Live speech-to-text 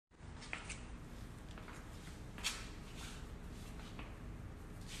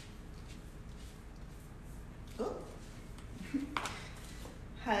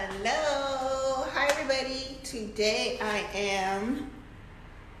Hello, hi everybody. Today I am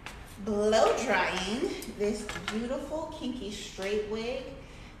blow drying this beautiful kinky straight wig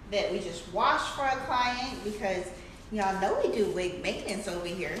that we just washed for a client because y'all know we do wig maintenance over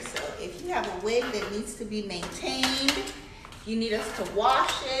here. So if you have a wig that needs to be maintained, if you need us to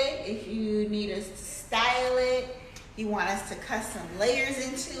wash it, if you need us to style it, you want us to cut some layers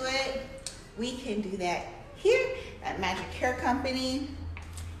into it, we can do that here at Magic Hair Company.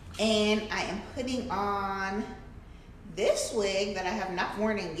 And I am putting on this wig that I have not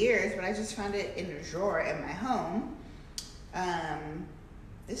worn in years, but I just found it in a drawer at my home.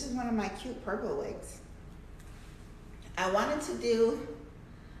 This is one of my cute purple wigs. I wanted to do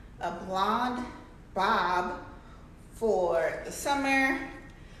a blonde bob for the summer,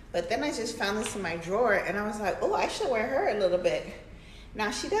 but then I just found this in my drawer and I was like, oh, I should wear her a little bit.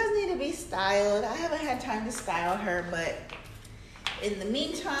 Now she does need to be styled. I haven't had time to style her, but in the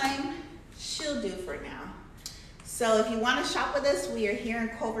meantime, she'll do for now. So if you want to shop with us, we are here in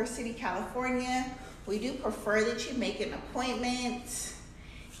Culver City, California. We do prefer that you make an appointment.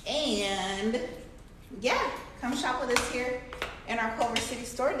 And yeah, come shop with us here in our Culver City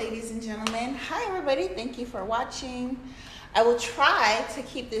store, ladies and gentlemen. Hi everybody, thank you for watching. I will try to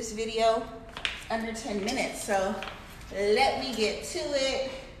keep this video under 10 minutes, so let me get to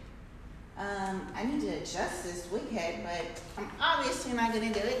it. I need to adjust this wig head, but I'm obviously not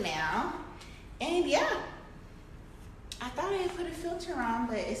gonna do it now. And yeah, I thought I had put a filter on,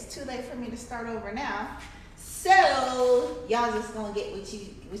 but it's too late for me to start over now. So y'all just gonna get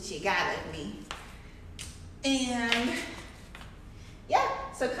what you got of me. And yeah,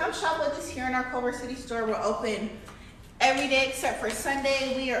 so come shop with us here in our Culver City store. We're open every day except for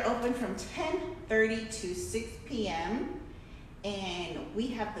Sunday. We are open from 10:30 to 6 p.m. and we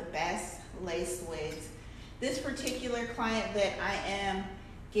have the best lace wigs. This particular client that I am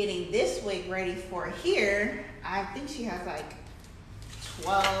getting this wig ready for here, I think she has like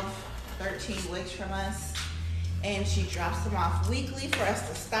 12, 13 wigs from us, and she drops them off weekly for us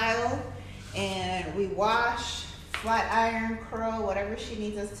to style, and we wash, flat iron, curl, whatever she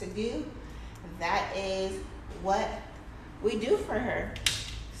needs us to do. That is what we do for her.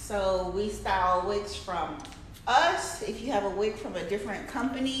 So we style wigs from us. If you have a wig from a different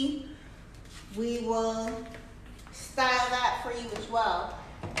company, we will style that for you as well.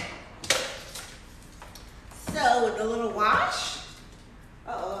 So with the little wash,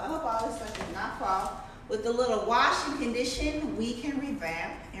 I hope all this stuff does not fall. With the little wash and condition, we can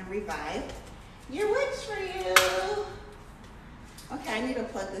revamp and revive your wigs for you. Okay, I need to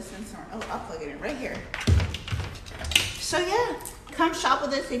plug this in somewhere. Oh, I'll plug it in right here. So yeah, come shop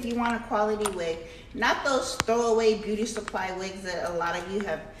with us if you want a quality wig. Not those throwaway beauty supply wigs that a lot of you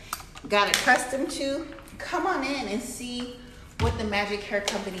have got accustomed to. Come on in and see what the Magic Hair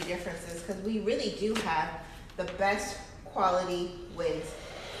Company difference is, because we really do have the best quality wigs.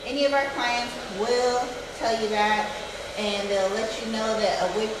 Any of our clients will tell you that, and they'll let you know that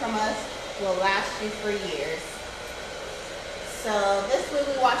a wig from us will last you for years. So this wig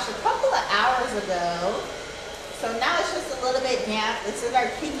we washed a couple of hours ago. So now it's just a little bit damp. This is our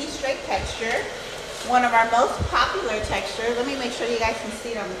kinky straight texture, one of our most popular textures. Let me make sure you guys can see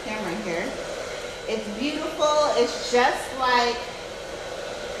it on the camera here. It's beautiful. It's just like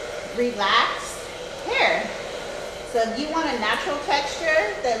relaxed hair. So if you want a natural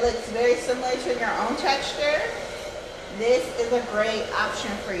texture that looks very similar to your own texture, this is a great option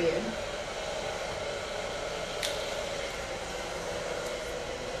for you.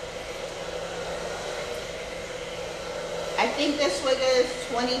 I think this wig is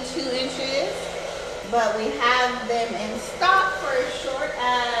 22 inches, but we have them in stock for as short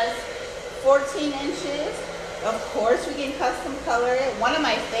as 14 inches. Of course, we can custom color it. One of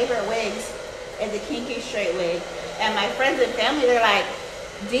my favorite wigs is a kinky straight wig. And my friends and family, they're like,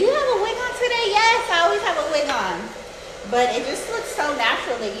 do you have a wig on today? Yes, I always have a wig on. But it just looks so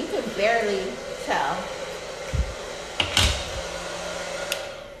natural that you can barely tell.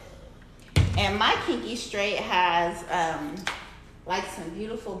 And my kinky straight has like some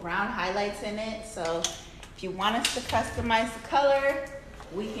beautiful brown highlights in it. So if you want us to customize the color,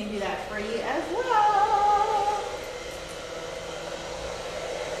 we can do that for you as well.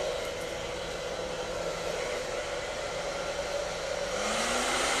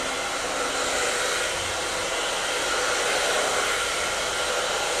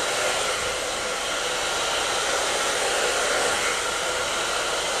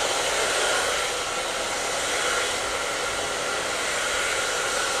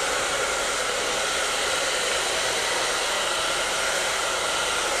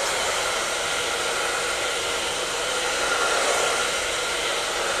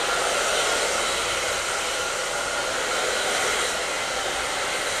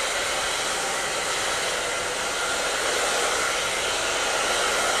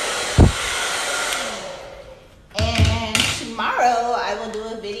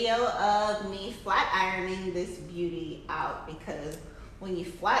 when you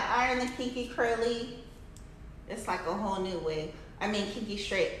flat iron the kinky curly, it's like a whole new wig. I mean kinky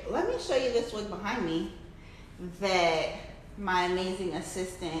straight. Let me show you this wig behind me that my amazing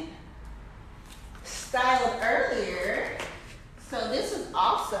assistant styled earlier. So this is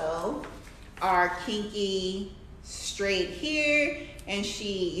also our kinky straight here, and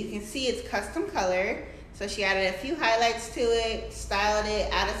you can see it's custom color. So she added a few highlights to it, styled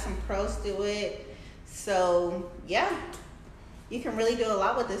it, added some pros to it. So yeah, you can really do a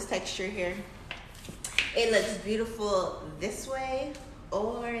lot with this texture here. It looks beautiful this way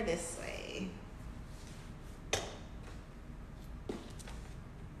or this way.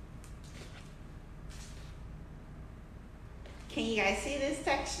 Can you guys see this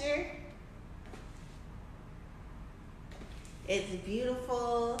texture? It's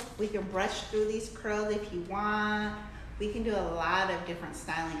beautiful. We can brush through these curls if you want. We can do a lot of different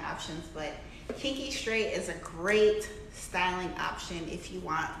styling options, but kinky straight is a great styling option if you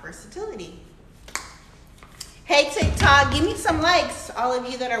want versatility. Hey TikTok, give me some likes, all of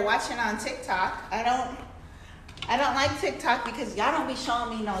you that are watching on TikTok. I don't like TikTok because y'all don't be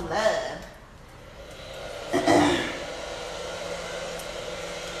showing me no love.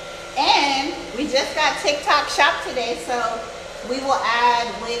 And we just got TikTok Shop today, so we will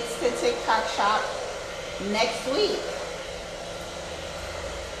add wigs to TikTok Shop next week.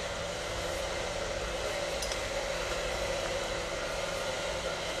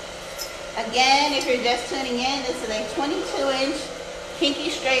 Again, if you're just tuning in, this is a 22-inch kinky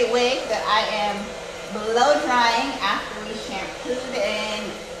straight wig that I am blow drying after we shampooed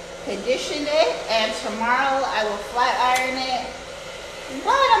and conditioned it. And tomorrow I will flat iron it.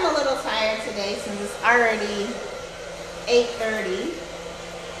 But I'm a little tired today since it's already 8:30.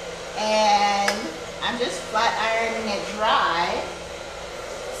 And I'm just flat ironing it dry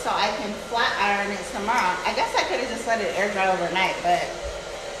so I can flat iron it tomorrow. I guess I could have just let it air dry overnight, but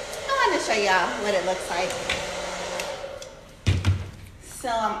I wanted to show y'all what it looks like. So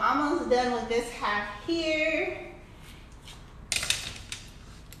I'm almost done with this half here.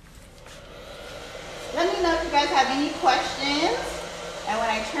 Let me know if you guys have any questions. And when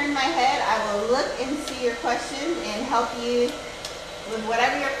I turn my head, I will look and see your questions and help you with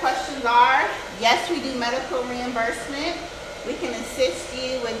whatever your questions are. Yes, we do medical reimbursement. We can assist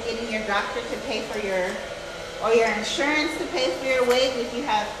you with getting your doctor to pay for or your insurance to pay for your wig if you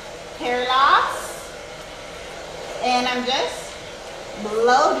have hair loss. And I'm just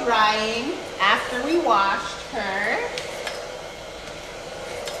blow drying after we washed her.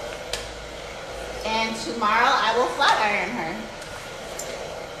 And tomorrow I will flat iron her.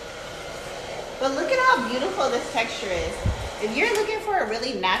 But look at how beautiful this texture is. If you're looking for a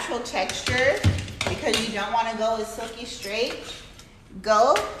really natural texture because you don't want to go with silky straight,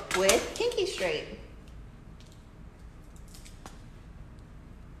 go with kinky straight.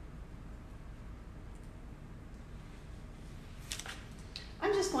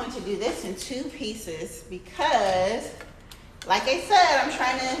 I'm just going to do this in 2 pieces because, like I said, I'm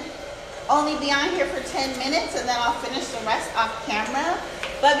trying to only be on here for 10 minutes and then I'll finish the rest off camera.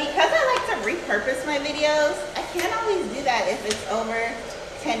 But because I like to repurpose my videos, I can't always do that if it's over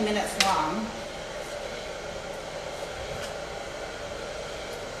 10 minutes long.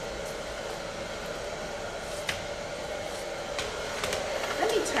 Let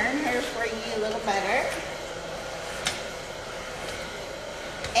me turn her for you a little better.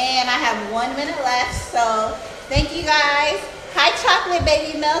 And I have 1 minute left, so thank you guys. Hi Chocolate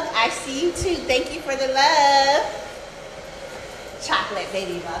Baby Milk, I see you too. Thank you for the love. Chocolate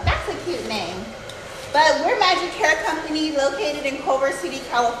Baby Milk, that's a cute name. But we're Magic Hair Company located in Culver City,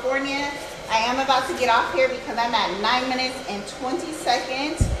 California. I am about to get off here because I'm at 9 minutes and 20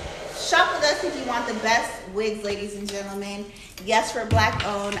 seconds. Shop with us if you want the best wigs, ladies and gentlemen. Yes, we're Black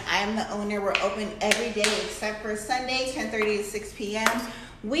owned. I am the owner. We're open every day except for Sunday, 10:30 to 6 p.m.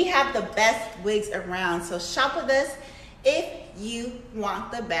 We have the best wigs around. So shop with us if you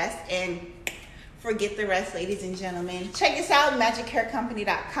want the best, and forget the rest, ladies and gentlemen. Check us out,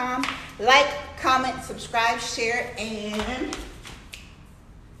 magichaircompany.com. Like, comment, subscribe, share, and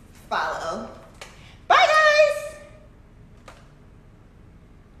follow. Bye, guys.